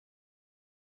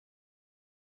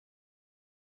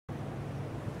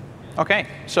Okay,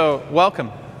 so welcome.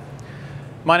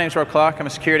 My name's Rob Clark. I'm a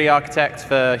security architect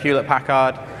for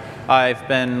Hewlett-Packard. I've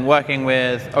been working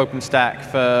with OpenStack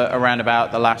for around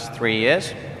about the last 3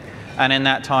 years. And in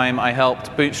that time, I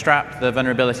helped bootstrap the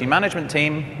vulnerability management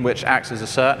team, which acts as a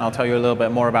CERT, and I'll tell you a little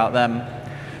bit more about them,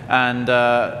 and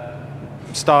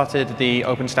started the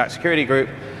OpenStack Security group.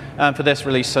 And for this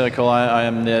release cycle, I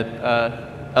am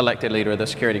the elected leader of the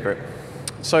security group.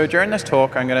 So during this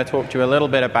talk, I'm going to talk to you a little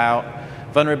bit about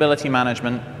vulnerability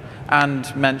management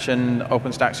and mention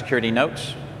OpenStack Security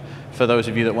notes for those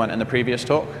of you that weren't in the previous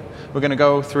talk. We're going to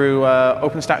go through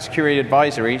OpenStack Security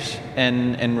advisories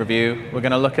in review. We're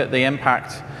going to look at the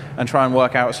impact and try and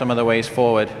work out some of the ways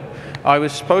forward. I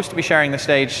was supposed to be sharing the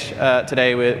stage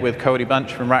today with Cody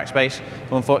Bunch from Rackspace,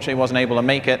 who unfortunately wasn't able to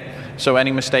make it, so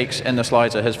any mistakes in the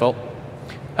slides are his fault.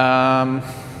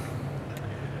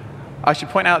 I should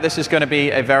point out this is going to be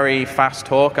a very fast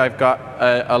talk. I've got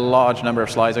a large number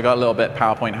of slides. I got a little bit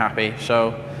PowerPoint happy,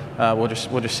 so we'll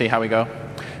just see how we go.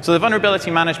 So the vulnerability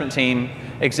management team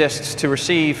exists to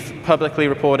receive publicly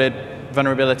reported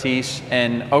vulnerabilities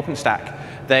in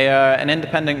OpenStack. They are an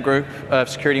independent group of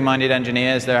security-minded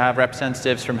engineers. They have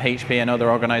representatives from HP and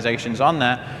other organizations on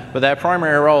there, but their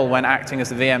primary role when acting as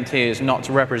the VMT is not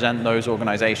to represent those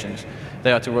organizations.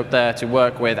 They are there to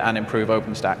work with and improve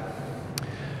OpenStack.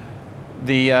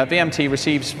 The VMT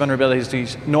receives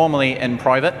vulnerabilities normally in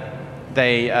private.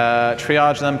 They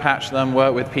triage them, patch them,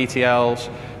 work with PTLs.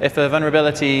 If a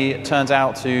vulnerability turns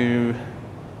out to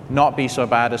not be so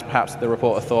bad as perhaps the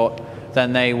reporter thought,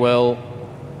 then they will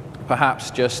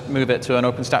perhaps just move it to an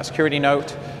OpenStack Security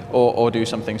note or do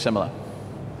something similar.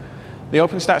 The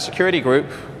OpenStack Security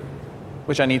group,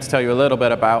 which I need to tell you a little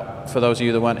bit about for those of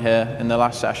you that weren't here in the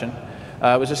last session,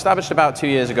 was established about 2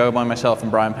 years ago by myself and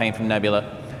Brian Payne from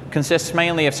Nebula. Consists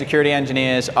mainly of security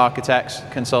engineers, architects,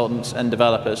 consultants, and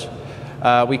developers.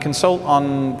 We consult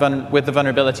with the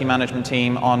vulnerability management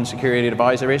team on security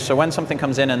advisories. So when something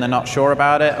comes in and they're not sure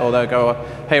about it, or they'll go,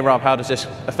 hey Rob, how does this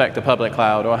affect the public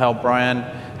cloud? Or hey Brian,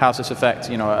 how does this affect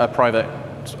a private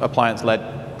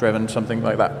appliance-led driven, something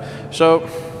like that. So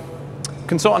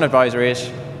consultant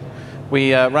advisories,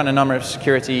 we run a number of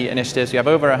security initiatives. We have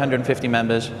over 150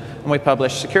 members, and we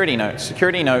publish security notes.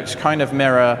 Security notes kind of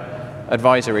mirror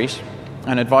advisories,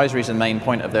 and advisories are the main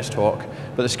point of this talk,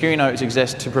 but the security notes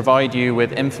exist to provide you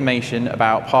with information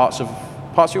about parts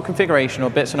of your configuration or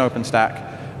bits in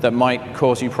OpenStack that might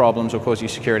cause you problems or cause you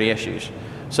security issues.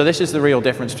 So this is the real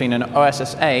difference between an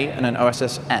OSSA and an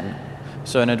OSSN.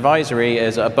 So an advisory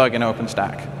is a bug in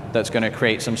OpenStack that's going to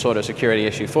create some sort of security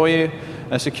issue for you.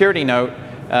 A security note,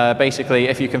 basically,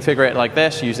 if you configure it like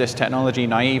this, use this technology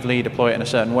naively, deploy it in a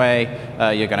certain way,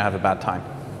 you're going to have a bad time.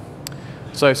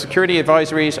 So security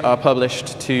advisories are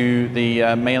published to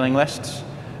the mailing lists,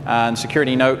 and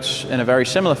security notes in a very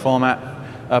similar format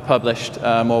are published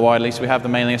more widely. So we have the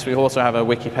mailing list. We also have a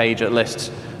wiki page that lists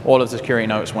all of the security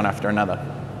notes one after another.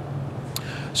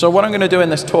 So what I'm going to do in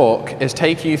this talk is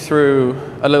take you through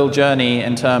a little journey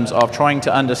in terms of trying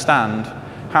to understand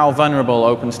how vulnerable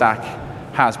OpenStack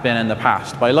has been in the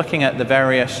past by looking at the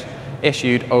various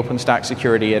issued OpenStack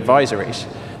security advisories.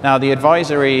 Now the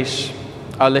advisories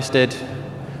are listed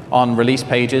on release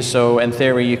pages, so in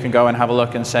theory you can go and have a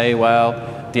look and say,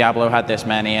 well, Diablo had this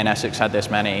many and Essex had this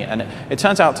many, and it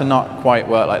turns out to not quite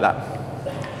work like that.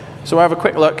 So we'll have a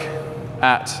quick look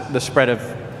at the spread of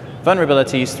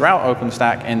vulnerabilities throughout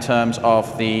OpenStack in terms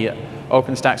of the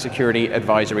OpenStack security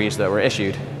advisories that were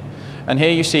issued. And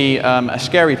here you see a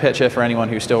scary picture for anyone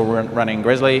who's still running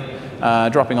Grizzly,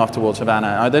 dropping off towards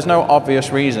Havana. There's no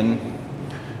obvious reason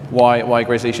why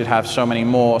Grizzly should have so many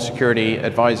more security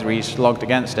advisories logged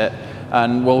against it,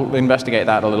 and we'll investigate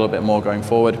that a little bit more going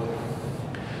forward.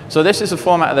 So this is the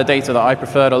format of the data that I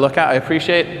prefer to look at. I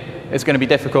appreciate it's going to be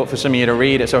difficult for some of you to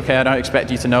read. It's okay, I don't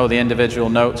expect you to know the individual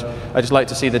notes. I just like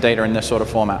to see the data in this sort of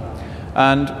format.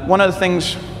 And one of the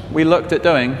things we looked at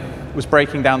doing was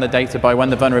breaking down the data by when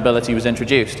the vulnerability was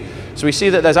introduced. So we see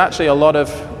that there's actually a lot of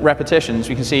repetitions.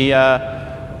 We can see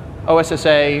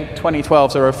OSSA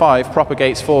 2012-05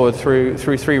 propagates forward through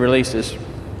 3 releases.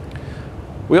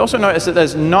 We also notice that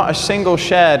there's not a single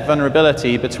shared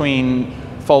vulnerability between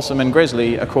Folsom and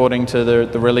Grizzly, according to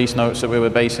the release notes that we were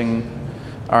basing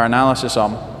our analysis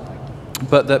on.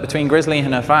 But that between Grizzly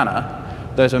and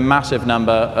Havana, there's a massive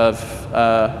number of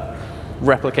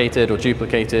replicated or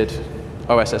duplicated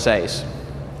OSSAs.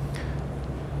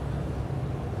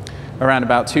 Around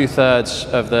about 2/3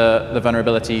 of the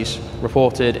vulnerabilities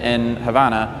reported in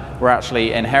Havana were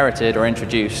actually inherited or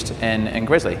introduced in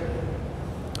Grizzly.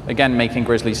 Again, making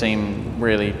Grizzly seem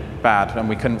really bad, and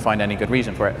we couldn't find any good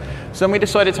reason for it. So then we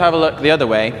decided to have a look the other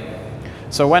way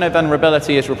So when a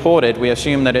vulnerability is reported, we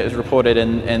assume that it is reported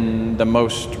in the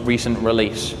most recent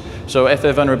release. So if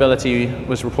a vulnerability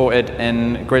was reported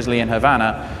in Grizzly and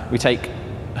Havana, we take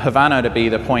Havana to be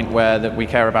the point where that we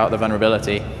care about the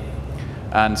vulnerability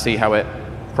and see how it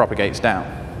propagates down.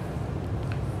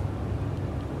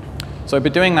 So by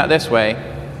doing that this way,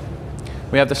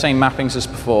 we have the same mappings as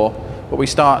before, but we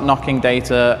start knocking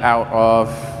data out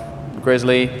of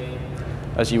Grizzly.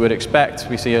 As you would expect,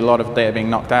 we see a lot of data being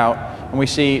knocked out, and we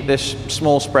see this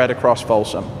small spread across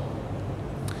Folsom.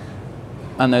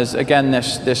 And there's, again,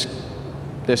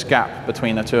 this gap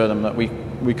between the two of them that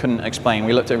we couldn't explain.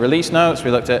 We looked at release notes,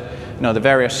 we looked at the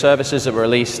various services that were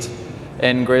released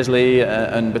in Grizzly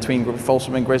and between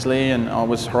Folsom and Grizzly, and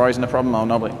was Horizon a problem? Oh,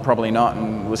 no, probably not.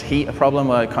 And was Heat a problem?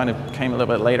 Well, it kind of came a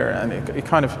little bit later, and it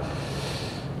kind of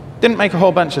didn't make a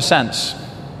whole bunch of sense,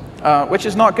 which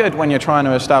is not good when you're trying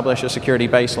to establish a security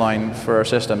baseline for a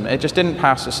system. It just didn't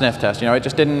pass the sniff test. It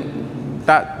just didn't.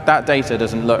 That data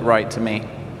doesn't look right to me.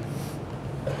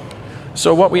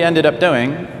 So what we ended up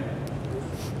doing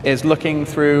is looking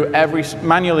through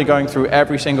manually going through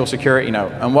every single security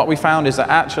note. And what we found is that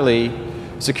actually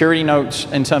security notes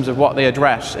in terms of what they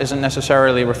address isn't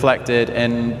necessarily reflected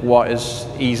in what is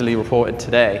easily reported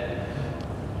today,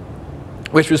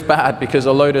 which was bad because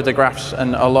a load of the graphs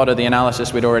and a lot of the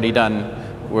analysis we'd already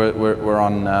done were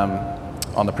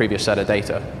on the previous set of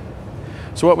data.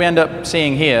 So what we end up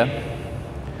seeing here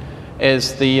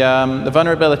is the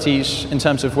vulnerabilities in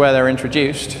terms of where they're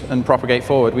introduced and propagate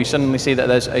forward. We suddenly see that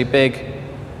there's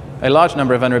a large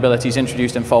number of vulnerabilities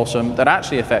introduced in Folsom that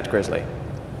actually affect Grizzly.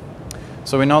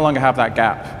 So we no longer have that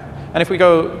gap. And if we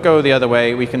go the other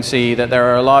way, we can see that there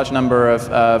are a large number of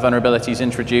vulnerabilities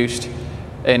introduced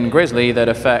in Grizzly that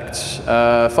affect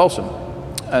Folsom.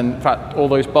 And in fact, all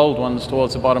those bold ones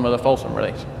towards the bottom of the Folsom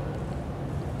release.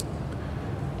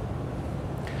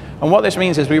 And what this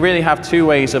means is we really have two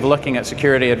ways of looking at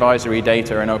security advisory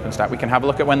data in OpenStack. We can have a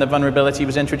look at when the vulnerability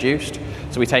was introduced.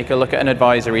 So we take a look at an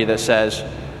advisory that says,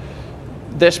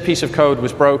 this piece of code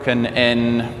was broken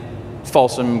in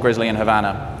Folsom, Grizzly, and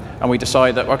Havana. And we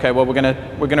decide that, OK, well, we're going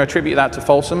to attribute that to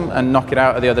Folsom and knock it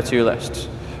out of the other two lists.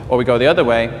 Or we go the other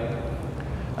way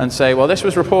and say, well, this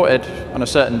was reported on a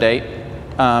certain date,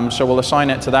 so we'll assign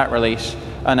it to that release.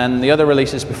 And then the other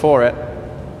releases before it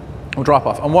will drop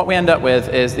off. And what we end up with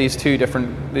is these two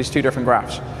different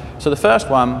graphs. So the first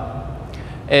one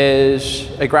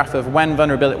is a graph of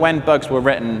when bugs were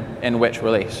written in which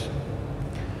release.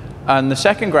 And the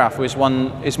second graph is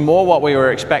more what we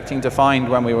were expecting to find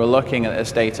when we were looking at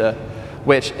this data,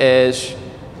 which is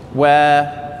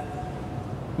where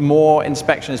more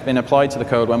inspection has been applied to the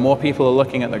code, when more people are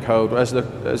looking at the code, as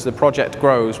the project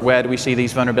grows, where do we see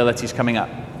these vulnerabilities coming up?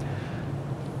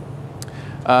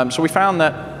 So we found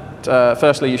that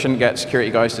firstly, you shouldn't get security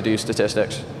guys to do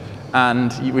statistics.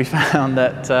 And we found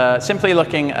that simply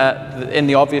looking in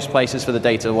the obvious places for the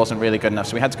data wasn't really good enough.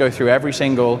 So we had to go through every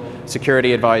single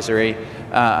security advisory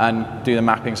and do the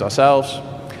mappings ourselves.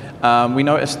 We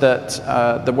noticed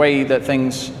that the way that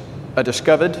things are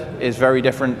discovered is very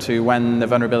different to when the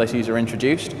vulnerabilities are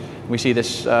introduced. We see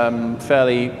this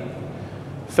fairly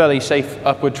safe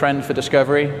upward trend for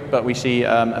discovery, but we see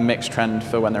a mixed trend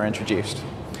for when they're introduced.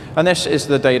 And this is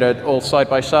the data all side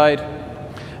by side.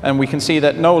 And we can see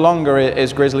that no longer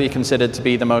is Grizzly considered to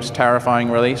be the most terrifying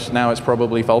release. Now it's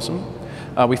probably Folsom.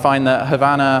 We find that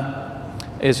Havana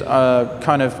is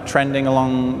kind of trending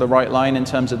along the right line in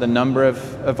terms of the number of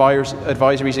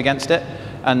advisories against it,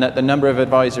 and that the number of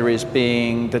advisories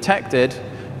being detected,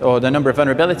 or the number of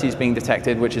vulnerabilities being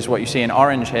detected, which is what you see in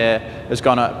orange here, has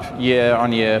gone up year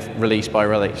on year, release by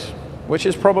release, which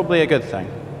is probably a good thing.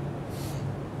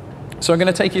 So I'm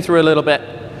going to take you through a little bit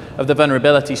of the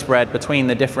vulnerability spread between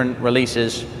the different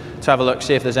releases to have a look,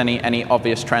 see if there's any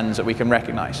obvious trends that we can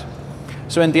recognize.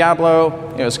 So in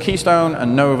Diablo, it was Keystone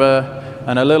and Nova,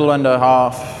 and a little under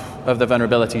half of the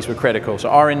vulnerabilities were critical. So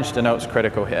orange denotes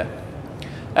critical here.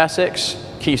 Essex,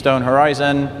 Keystone,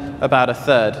 Horizon, about a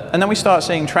third. And then we start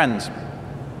seeing trends.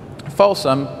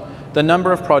 Folsom, the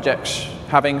number of projects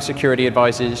having security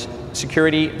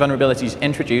vulnerabilities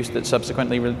introduced that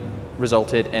subsequently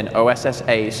resulted in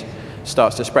OSSAs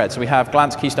starts to spread. So we have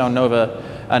Glance, Keystone, Nova,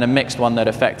 and a mixed one that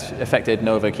affected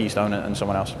Nova, Keystone, and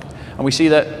someone else. And we see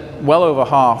that well over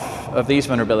half of these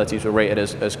vulnerabilities were rated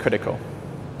as critical.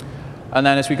 And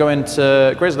then as we go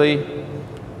into Grizzly,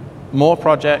 more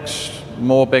projects,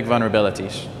 more big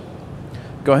vulnerabilities.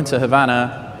 Go into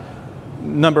Havana,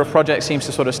 number of projects seems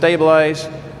to sort of stabilize.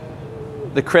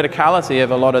 The criticality of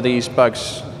a lot of these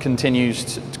bugs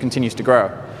continues to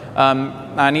grow.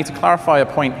 I need to clarify a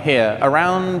point here.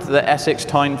 Around the Essex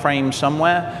timeframe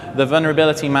somewhere, the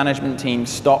vulnerability management team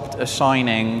stopped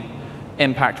assigning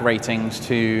impact ratings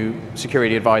to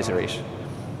security advisories.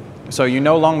 So you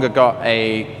no longer got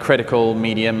a critical,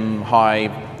 medium, high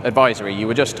advisory. You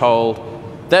were just told,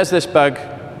 there's this bug,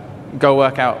 go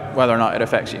work out whether or not it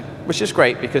affects you. Which is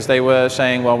great, because they were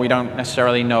saying, well, we don't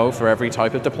necessarily know for every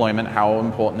type of deployment how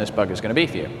important this bug is going to be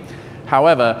for you.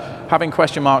 However, having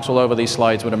question marks all over these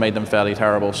slides would have made them fairly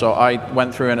terrible. So I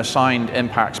went through and assigned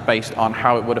impacts based on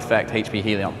how it would affect HP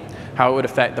Helion, how it would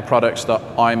affect the products that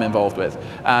I'm involved with.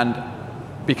 And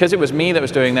because it was me that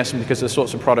was doing this, and because of the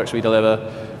sorts of products we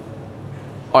deliver,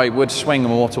 I would swing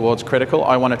more towards critical.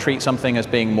 I want to treat something as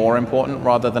being more important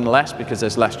rather than less, because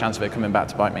there's less chance of it coming back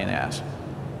to bite me in the ass.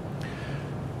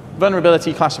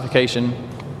 Vulnerability classification.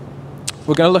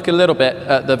 We're going to look a little bit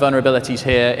at the vulnerabilities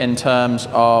here in terms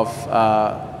of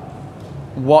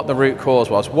what the root cause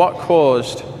was. What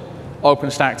caused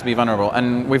OpenStack to be vulnerable?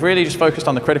 And we've really just focused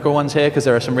on the critical ones here, because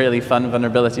there are some really fun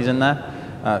vulnerabilities in there.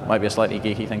 Might be a slightly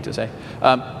geeky thing to say.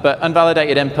 But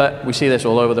unvalidated input, we see this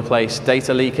all over the place.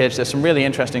 Data leakage, there's some really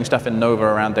interesting stuff in Nova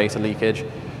around data leakage.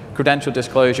 Credential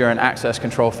disclosure and access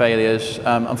control failures.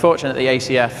 Unfortunately,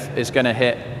 ACF is going to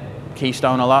hit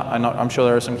Keystone a lot. I'm sure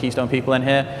there are some Keystone people in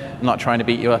here. I'm not trying to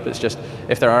beat you up. It's just,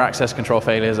 if there are access control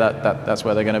failures, that's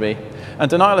where they're going to be. And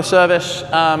denial of service.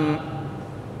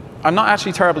 I'm not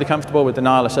actually terribly comfortable with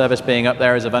denial of service being up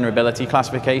there as a vulnerability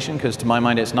classification, because to my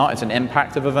mind it's not. It's an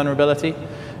impact of a vulnerability.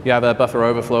 You have a buffer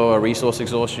overflow or resource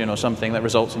exhaustion or something that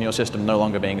results in your system no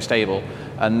longer being stable,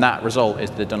 and that result is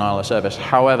the denial of service.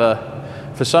 However,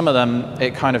 for some of them,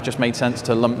 it kind of just made sense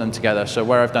to lump them together. So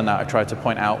where I've done that, I've tried to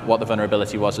point out what the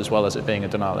vulnerability was, as well as it being a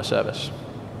denial of service.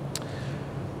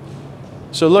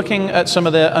 So looking at some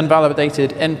of the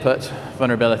unvalidated input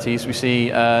vulnerabilities, we see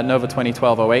Nova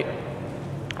 2012-08.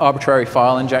 Arbitrary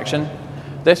file injection.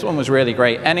 This one was really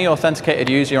great. Any authenticated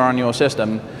user on your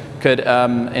system could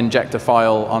inject a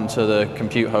file onto the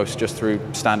compute host just through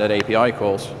standard API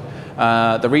calls.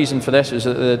 The reason for this is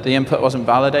that the input wasn't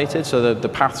validated, so the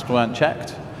paths weren't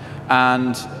checked.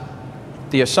 And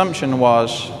the assumption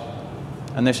was,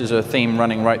 and this is a theme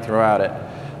running right throughout it,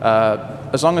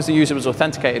 as long as the user was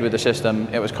authenticated with the system,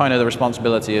 it was kind of the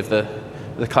responsibility of the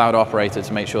cloud operator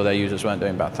to make sure their users weren't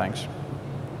doing bad things.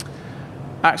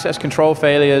 Access control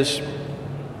failures.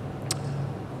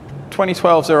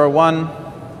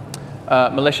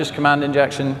 2012-01, malicious command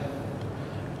injection.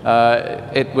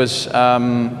 It was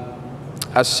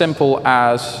as simple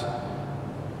as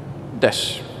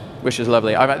this, which is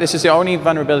lovely. This is the only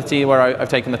vulnerability where I've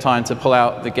taken the time to pull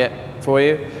out the Git for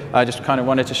you. I just kind of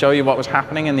wanted to show you what was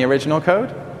happening in the original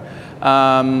code,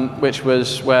 which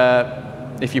was where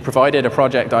if you provided a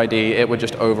project ID, it would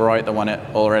just overwrite the one it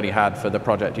already had for the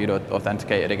project you'd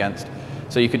authenticated against.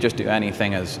 So you could just do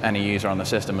anything as any user on the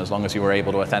system as long as you were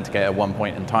able to authenticate at one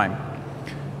point in time.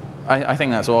 I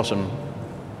think that's awesome.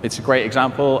 It's a great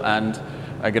example, and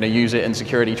I'm going to use it in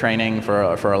security training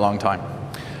for a long time.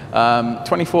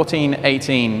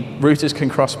 2014-18, routers can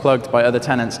cross-plugged by other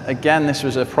tenants. Again, this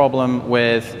was a problem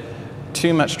with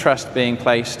too much trust being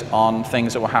placed on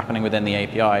things that were happening within the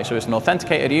API. So it's an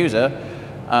authenticated user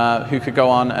who could go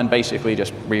on and basically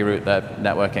just reroute their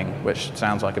networking, which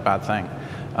sounds like a bad thing.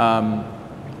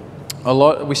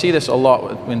 We see this a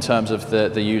lot in terms of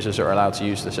the users that are allowed to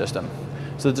use the system.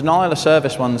 So the denial of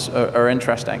service ones are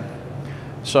interesting.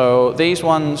 So these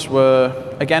ones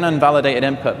were, again, unvalidated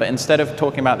input, but instead of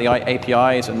talking about the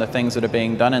APIs and the things that are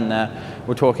being done in there,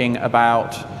 we're talking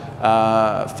about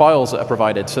files that are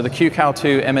provided. So the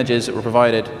QCal2 images that were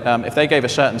provided, if they gave a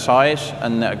certain size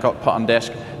and it got put on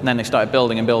disk, and then they started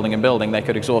building and building and building, they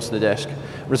could exhaust the disk,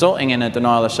 resulting in a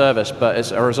denial of service, but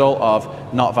as a result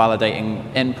of not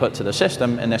validating input to the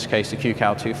system, in this case, the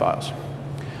QCal2 files.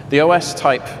 The OS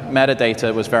type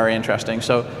metadata was very interesting.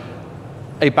 So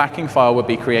a backing file would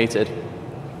be created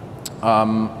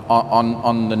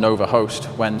on the Nova host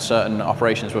when certain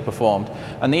operations were performed.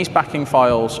 And these backing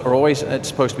files are always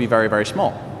supposed to be very, very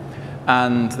small.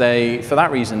 And for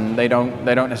that reason, they don't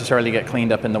necessarily get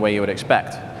cleaned up in the way you would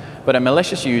expect. But a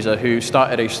malicious user who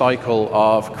started a cycle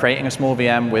of creating a small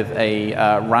VM with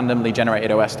a randomly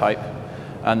generated OS type,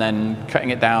 and then cutting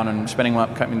it down and spinning them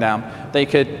up, cutting them down, they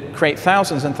could create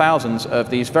thousands and thousands of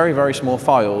these very, very small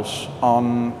files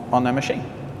on their machine,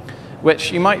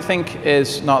 which you might think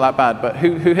is not that bad. But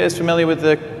who here is familiar with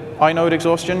the inode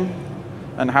exhaustion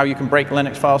and how you can break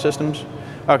Linux file systems?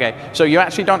 OK, so you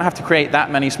actually don't have to create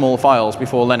that many small files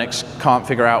before Linux can't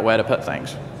figure out where to put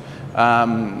things,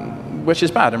 which is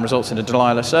bad and results in a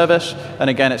denial of service. And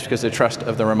again, it's because of the trust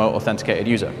of the remote authenticated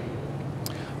user.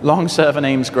 Long server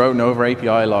names grow over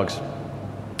API logs.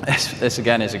 This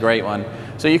again is a great one.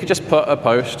 So you could just put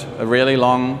a really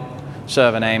long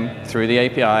server name through the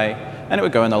API, and it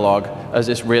would go in the log as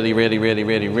this really, really, really,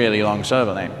 really, really long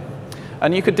server name.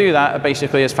 And you could do that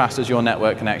basically as fast as your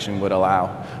network connection would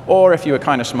allow. Or if you were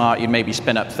kind of smart, you'd maybe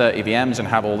spin up 30 VMs and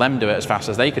have all them do it as fast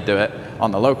as they could do it on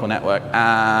the local network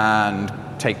and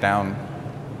take down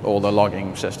all the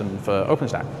logging system for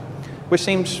OpenStack, which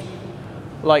seems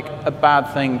like a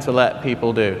bad thing to let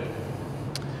people do.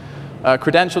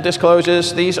 Credential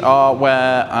disclosures, these are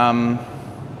where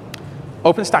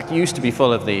OpenStack used to be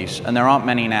full of these, and there aren't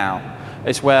many now.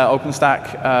 It's where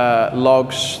OpenStack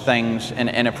logs things in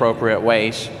inappropriate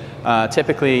ways,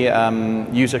 typically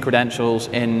user credentials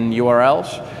in URLs.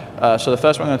 So the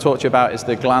first one I'm going to talk to you about is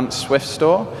the Glance Swift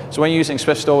store. So when you're using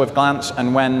Swift store with Glance,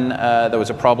 and when there was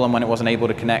a problem, when it wasn't able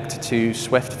to connect to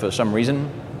Swift for some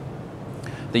reason,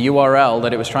 the URL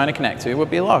that it was trying to connect to would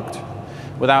be logged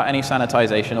without any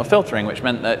sanitization or filtering, which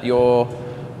meant that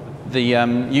the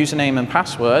username and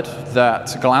password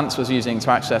that Glance was using to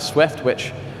access Swift,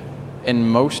 which in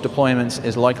most deployments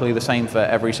is likely the same for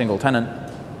every single tenant,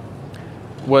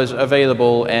 was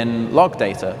available in log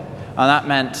data. And that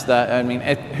meant that, I mean,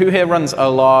 who here runs a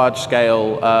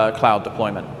large-scale cloud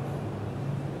deployment?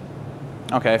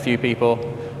 OK, a few people,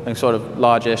 I think sort of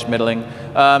largish, middling.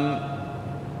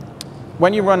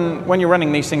 When you're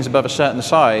running these things above a certain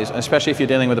size, especially if you're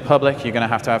dealing with the public, you're going to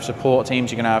have support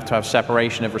teams. You're going to have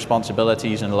separation of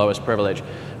responsibilities and lowest privilege.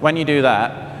 When you do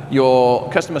that, your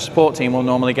customer support team will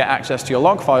normally get access to your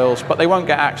log files, but they won't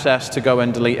get access to go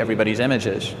and delete everybody's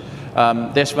images.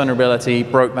 This vulnerability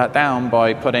broke that down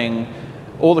by putting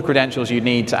all the credentials you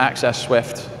need to access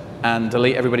Swift and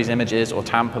delete everybody's images or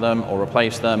tamper them or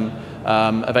replace them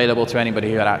available to anybody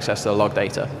who had access to the log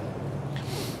data.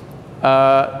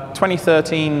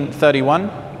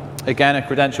 2013-31, again, a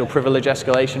credential privilege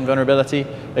escalation vulnerability,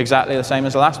 exactly the same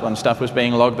as the last one. Stuff was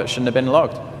being logged that shouldn't have been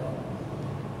logged.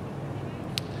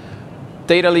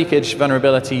 Data leakage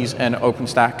vulnerabilities in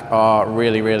OpenStack are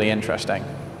really, really interesting.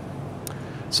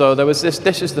 So there was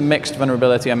this is the mixed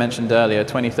vulnerability I mentioned earlier,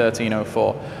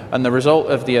 2013-04. And the result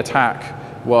of the attack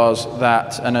was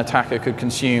that an attacker could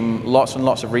consume lots and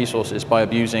lots of resources by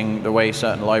abusing the way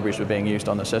certain libraries were being used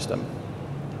on the system.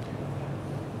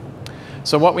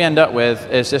 So what we end up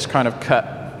with is this kind of cut,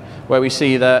 where we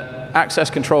see that access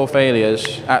control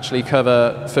failures actually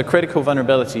cover, for critical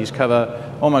vulnerabilities, cover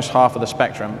almost half of the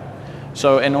spectrum.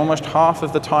 So in almost half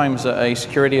of the times that a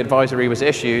security advisory was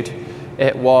issued,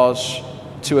 it was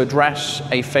to address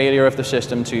a failure of the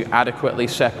system to adequately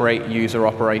separate user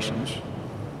operations,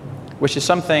 which is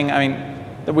something, I mean,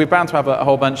 that we're bound to have a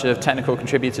whole bunch of technical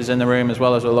contributors in the room as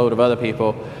well as a load of other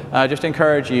people. I just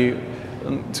encourage you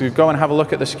to go and have a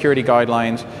look at the security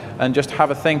guidelines and just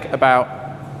have a think about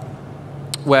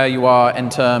where you are in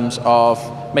terms of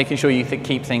making sure you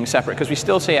keep things separate, because we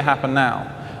still see it happen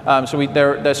now.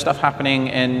 There's stuff happening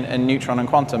in Neutron and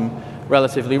Quantum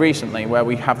relatively recently where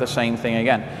we have the same thing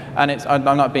again. And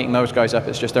I'm not beating those guys up,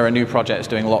 it's just there are new projects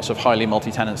doing lots of highly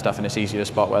multi-tenant stuff, and it's easy to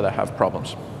spot where they have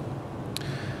problems.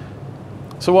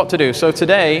 So what to do? So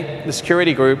today, the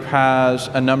security group has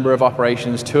a number of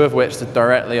operations, two of which that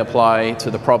directly apply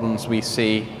to the problems we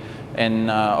see in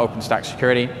OpenStack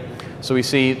Security. So we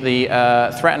see the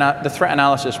threat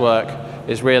analysis work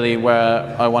is really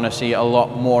where I want to see a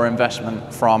lot more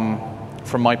investment from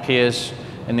my peers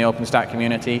in the OpenStack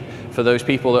community. For those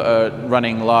people that are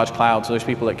running large clouds, those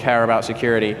people that care about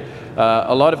security,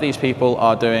 a lot of these people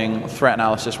are doing threat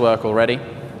analysis work already.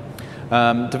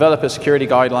 Developer security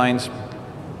guidelines.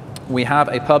 We have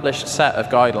a published set of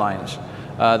guidelines.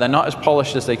 They're not as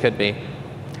polished as they could be.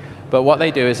 But what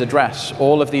they do is address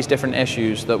all of these different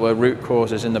issues that were root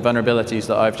causes in the vulnerabilities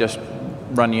that I've just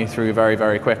run you through very,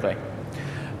 very quickly.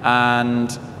 And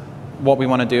what we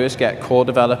want to do is get core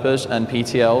developers and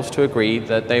PTLs to agree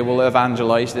that they will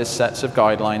evangelize these sets of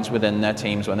guidelines within their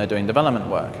teams when they're doing development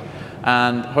work.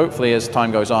 And hopefully, as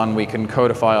time goes on, we can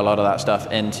codify a lot of that stuff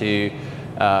into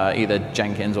either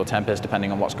Jenkins or Tempest,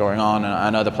 depending on what's going on,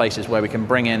 and other places where we can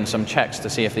bring in some checks to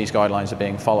see if these guidelines are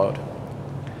being followed.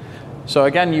 So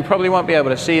again, you probably won't be able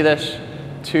to see this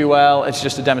too well. It's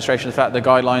just a demonstration of the fact the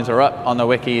guidelines are up on the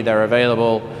wiki, they're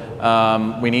available.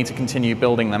 We need to continue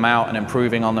building them out and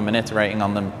improving on them and iterating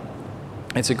on them.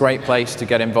 It's a great place to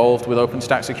get involved with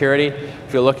OpenStack Security.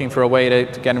 If you're looking for a way to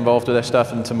get involved with this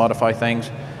stuff and to modify things,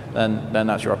 then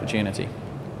that's your opportunity.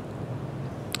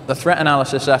 The threat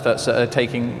analysis efforts that are the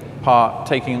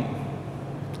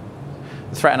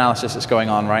threat analysis that's going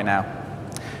on right now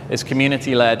is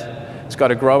community-led. It's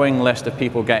got a growing list of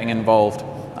people getting involved.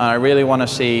 And I really want to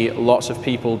see lots of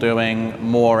people doing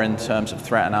more in terms of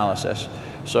threat analysis.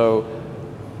 So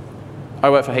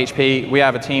I work for HP. We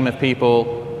have a team of people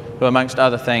who, amongst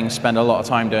other things, spend a lot of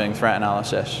time doing threat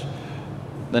analysis.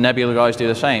 The Nebula guys do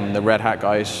the same. The Red Hat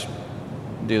guys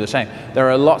do the same.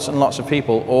 There are lots and lots of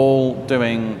people all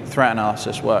doing threat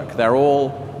analysis work. They're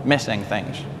all missing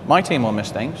things. My team will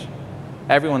miss things.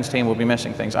 Everyone's team will be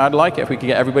missing things. I'd like it if we could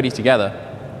get everybody together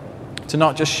to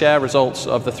not just share results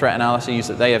of the threat analyses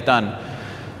that they have done,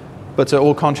 but to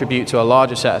all contribute to a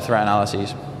larger set of threat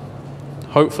analyses.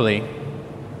 Hopefully,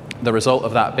 the result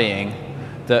of that being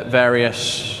that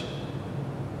various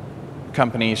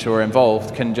companies who are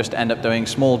involved can just end up doing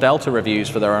small delta reviews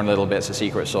for their own little bits of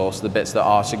secret sauce, the bits that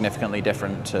are significantly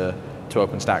different to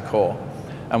OpenStack core.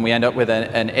 And we end up with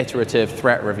an iterative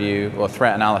threat review or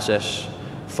threat analysis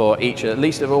for each, at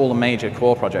least of all the major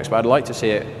core projects, but I'd like to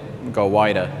see it go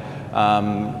wider.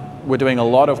 We're doing a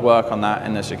lot of work on that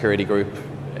in the security group.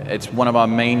 It's one of our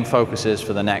main focuses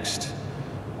for the next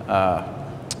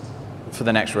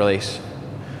release.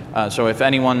 So if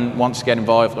anyone wants to get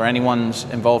involved, or anyone's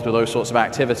involved with those sorts of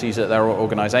activities at their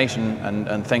organization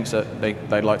and thinks that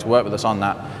they'd like to work with us on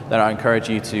that, then I encourage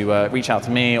you to reach out to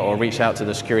me or reach out to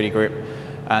the security group,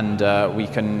 and we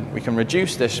can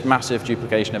reduce this massive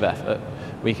duplication of effort.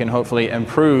 We can hopefully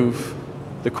improve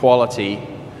the quality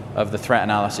of the threat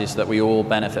analysis that we all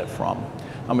benefit from.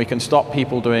 And we can stop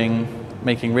people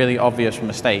making really obvious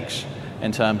mistakes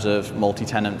in terms of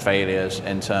multi-tenant failures,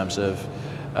 in terms of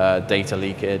data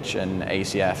leakage and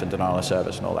ACF and denial of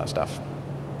service and all that stuff.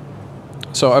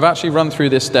 So I've actually run through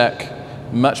this deck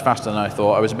much faster than I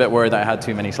thought. I was a bit worried that I had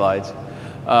too many slides.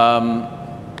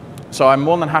 So I'm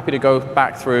more than happy to go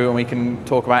back through and we can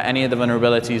talk about any of the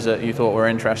vulnerabilities that you thought were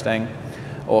interesting.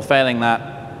 Or failing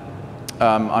that,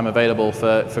 I'm available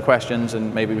for questions,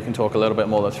 and maybe we can talk a little bit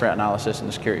more about threat analysis and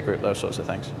the security group, those sorts of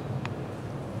things.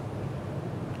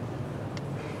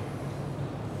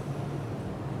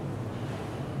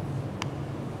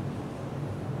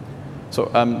 So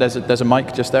there's a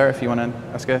mic just there if you want to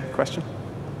ask a question.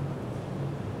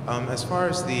 As far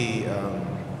as the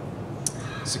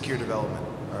secure development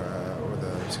or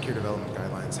the secure development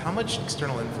guidelines, how much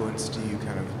external influence do you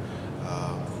kind of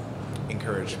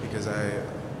encourage? Because I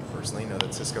personally know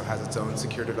that Cisco has its own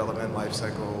secure development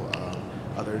lifecycle.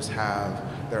 Others have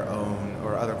their own,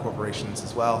 or other corporations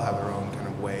as well have their own kind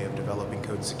of way of developing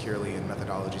code securely and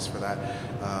methodologies for that.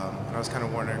 And I was kind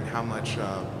of wondering how much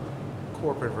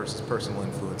corporate versus personal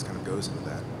influence kind of goes into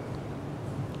that.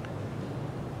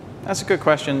 That's a good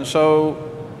question.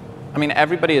 So, I mean,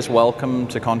 everybody is welcome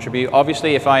to contribute.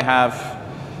 Obviously, if I have,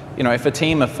 if a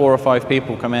team of 4 or 5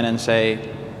 people come in and say,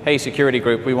 hey, security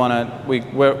group,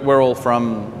 we're all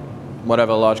from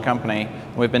whatever large company,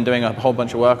 we've been doing a whole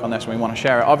bunch of work on this and we want to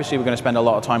share it. Obviously, we're going to spend a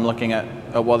lot of time looking at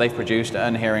what they've produced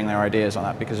and hearing their ideas on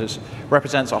that, because it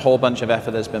represents a whole bunch of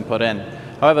effort that's been put in.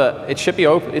 However, it should be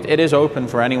open. It is open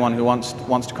for anyone who wants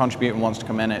to contribute and wants to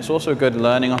come in. It's also a good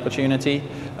learning opportunity.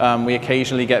 We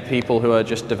occasionally get people who are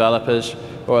just developers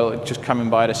who are just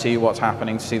coming by to see what's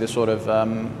happening, to see the sort of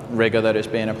rigor that is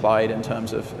being applied in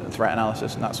terms of threat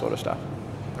analysis and that sort of stuff.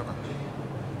 Okay.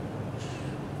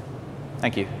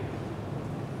 Thank you.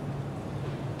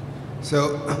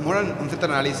 So more on threat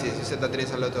analysis, you said that there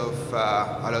is a lot of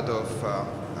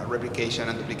replication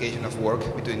and duplication of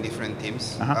work between different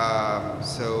teams.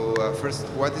 First,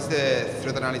 what is the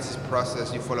threat analysis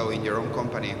process you follow in your own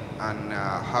company, and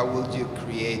how would you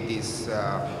create this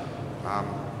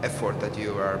effort that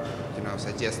you are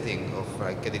suggesting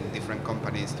of getting different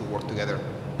companies to work together?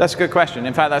 That's a good question.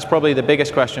 In fact, that's probably the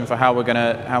biggest question for how we're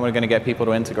gonna get people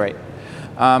to integrate.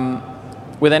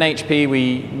 Within HP,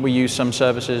 we use some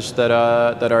services that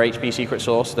are HP secret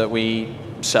source that we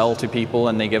sell to people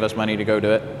and they give us money to go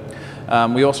do it.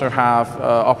 We also have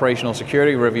operational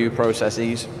security review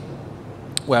processes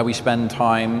where we spend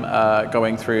time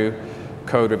going through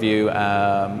code review.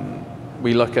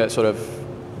 We look at sort of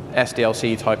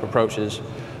SDLC type approaches.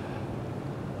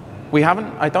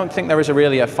 I don't think there is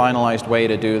really a finalized way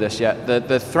to do this yet.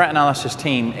 The threat analysis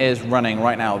team is running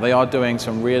right now. They are doing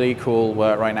some really cool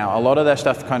work right now. A lot of their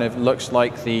stuff kind of looks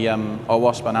like the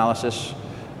OWASP analysis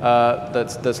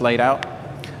that's laid out.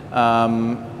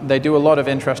 They do a lot of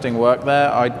interesting work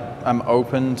there. I'm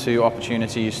open to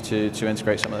opportunities to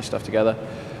integrate some of this stuff together.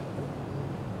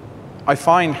 I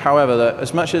find, however, that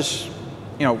as much as,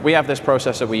 we have this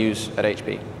process that we use at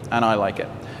HP, and I like it.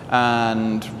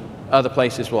 And other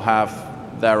places will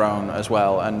have their own as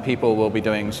well, and people will be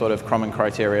doing sort of common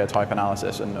criteria type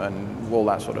analysis and all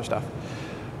that sort of stuff.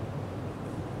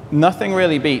 Nothing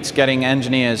really beats getting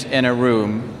engineers in a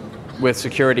room with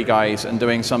security guys and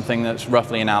doing something that's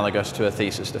roughly analogous to a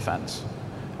thesis defense.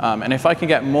 And if I can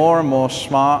get more and more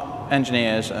smart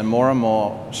engineers and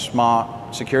more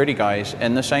smart security guys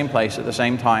in the same place at the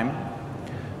same time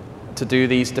to do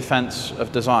these defense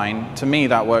of design, to me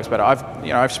that works better.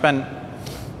 I've spent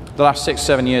the last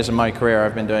 6-7 years of my career,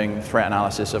 I've been doing threat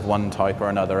analysis of one type or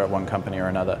another at one company or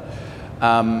another.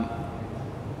 And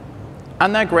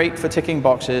they're great for ticking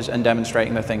boxes and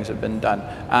demonstrating the things that have been done.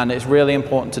 And it's really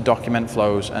important to document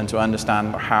flows and to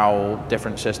understand how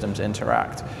different systems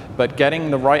interact. But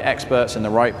getting the right experts in the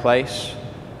right place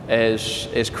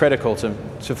is critical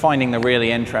to finding the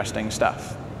really interesting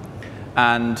stuff.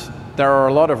 And there are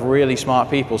a lot of really smart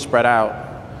people spread out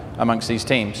amongst these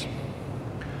teams.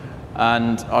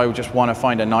 And I would just want to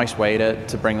find a nice way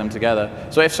to bring them together.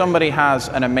 So if somebody has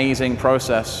an amazing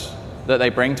process that they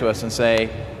bring to us and say,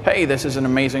 hey, this is an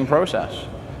amazing process,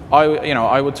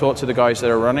 I would talk to the guys that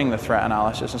are running the threat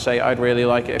analysis and say, I'd really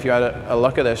like it if you had a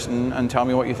look at this and tell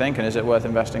me what you think and is it worth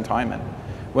investing time in.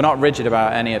 We're not rigid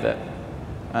about any of it.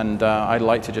 And I'd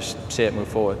like to just see it move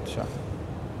forward. So.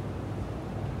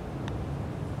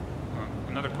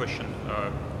 Another question.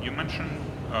 You mentioned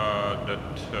that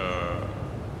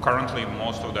currently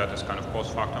most of that is kind of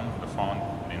post factum.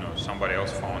 Somebody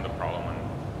else found the problem and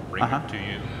bring it to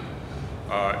you.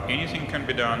 Anything can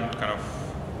be done kind of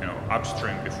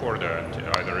upstream before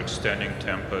that, either extending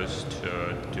Tempest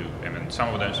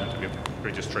some of them seem to be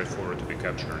pretty straightforward to be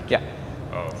captured. Yeah.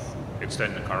 Of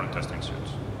extending the current testing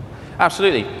suits.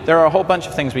 Absolutely. There are a whole bunch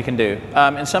of things we can do.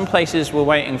 In some places, we're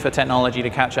waiting for technology to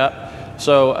catch up.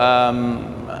 So,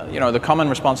 the common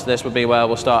response to this would be, well,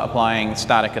 we'll start applying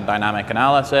static and dynamic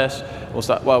analysis.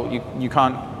 You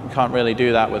can't really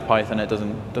do that with Python. It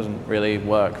doesn't really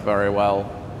work very well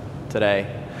today.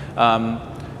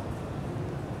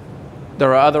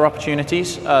 There are other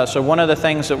opportunities. So one of the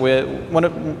things that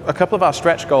a couple of our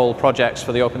stretch goal projects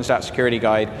for the OpenStack Security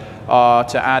Guide are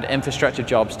to add infrastructure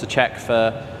jobs to check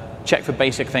for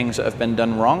basic things that have been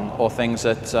done wrong or things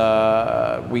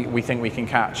that we think we can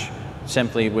catch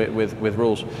simply with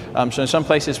rules. So in some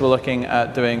places we're looking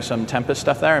at doing some Tempest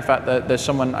stuff there. In fact, there's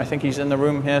someone, I think he's in the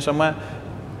room here somewhere,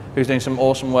 who's doing some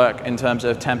awesome work in terms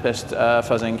of Tempest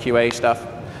fuzzing QA stuff.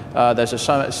 There's a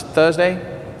summit. It's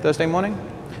Thursday morning.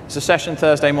 It's a session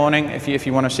Thursday morning. If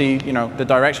you want to see the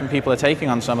direction people are taking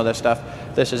on some of this stuff,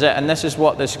 this is it. And this is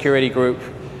what the security group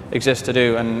exists to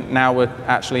do. And now we're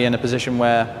actually in a position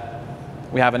where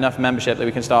we have enough membership that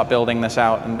we can start building this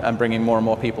out and bringing more and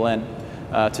more people in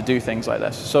to do things like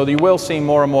this. So you will see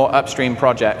more and more upstream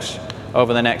projects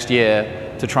over the next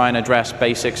year to try and address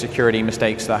basic security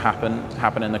mistakes that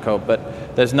happen in the code.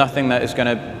 But there's nothing that is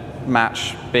going to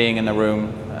match being in the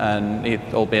room, and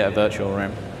albeit a virtual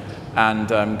room,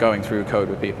 and going through code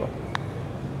with people.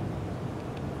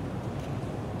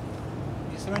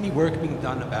 Is there any work being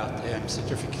done about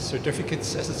certificates,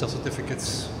 SSL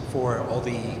certificates for all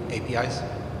the APIs?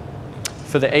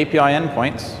 For the API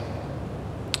endpoints?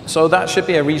 So that should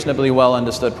be a reasonably well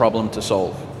understood problem to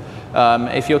solve.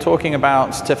 If you're talking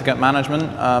about certificate management,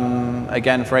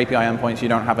 again, for API endpoints, you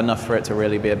don't have enough for it to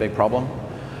really be a big problem.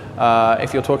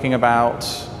 If you're talking about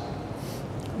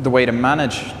the way to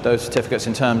manage those certificates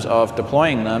in terms of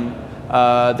deploying them,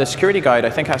 the security guide, I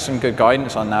think, has some good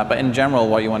guidance on that. But in general,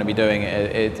 what you want to be doing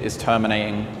is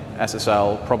terminating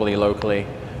SSL, probably locally,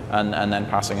 and then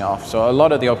passing it off. So a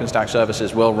lot of the OpenStack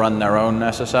services will run their own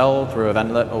SSL through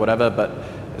Eventlet or whatever, but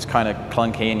it's kind of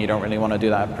clunky, and you don't really want to do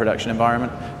that in a production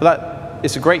environment. But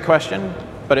it's a great question,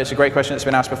 but it's a great question that's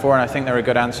been asked before, and I think there are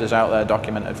good answers out there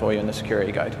documented for you in the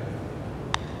security guide.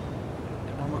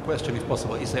 One more question, if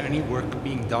possible. Is there any work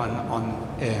being done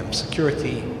on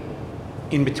security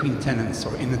in between tenants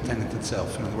or in the tenant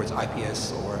itself? In other words,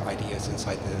 IPS or IDS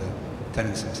inside the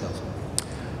tenants themselves?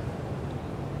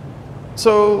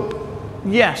 So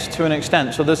yes, to an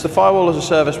extent. So there's the firewall as a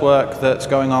service work that's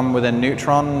going on within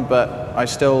Neutron, but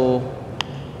it's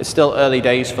still early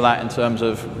days for that in terms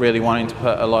of really wanting to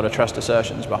put a lot of trust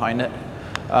assertions behind it.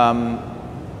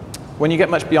 When you get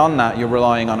much beyond that, you're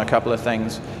relying on a couple of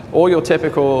things. All your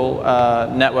typical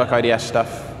network IDS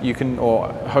stuff, or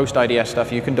host IDS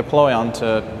stuff, you can deploy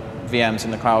onto VMs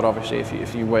in the cloud, obviously,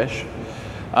 if you wish.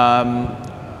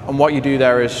 And what you do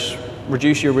there is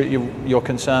reduce your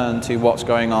concern to what's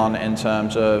going on in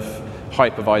terms of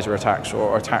hypervisor attacks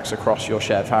or attacks across your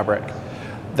shared fabric.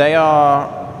 They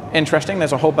are interesting.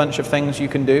 There's a whole bunch of things you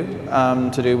can do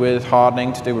to do with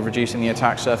hardening, to do with reducing the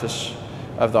attack surface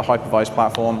of the hypervised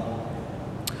platform.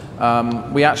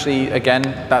 We actually, again,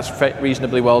 that's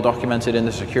reasonably well documented in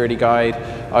the security guide.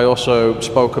 I also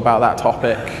spoke about that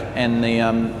topic in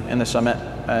the summit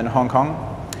in Hong Kong.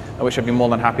 which I'd be more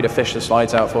than happy to fish the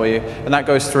slides out for you. And that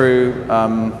goes through,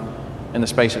 in the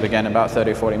space of, again, about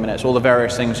 30 or 40 minutes, all the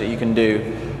various things that you can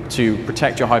do to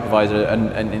protect your hypervisor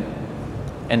and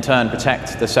in turn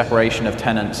protect the separation of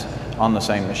tenants on the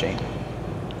same machine.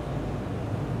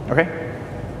 Okay?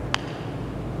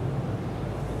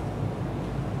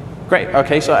 Great.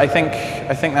 Okay, so I think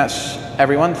that's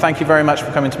everyone. Thank you very much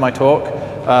for coming to my talk.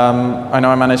 I know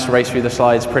I managed to race through the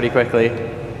slides pretty quickly,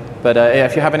 but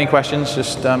if you have any questions,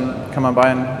 just come on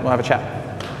by and we'll have a chat.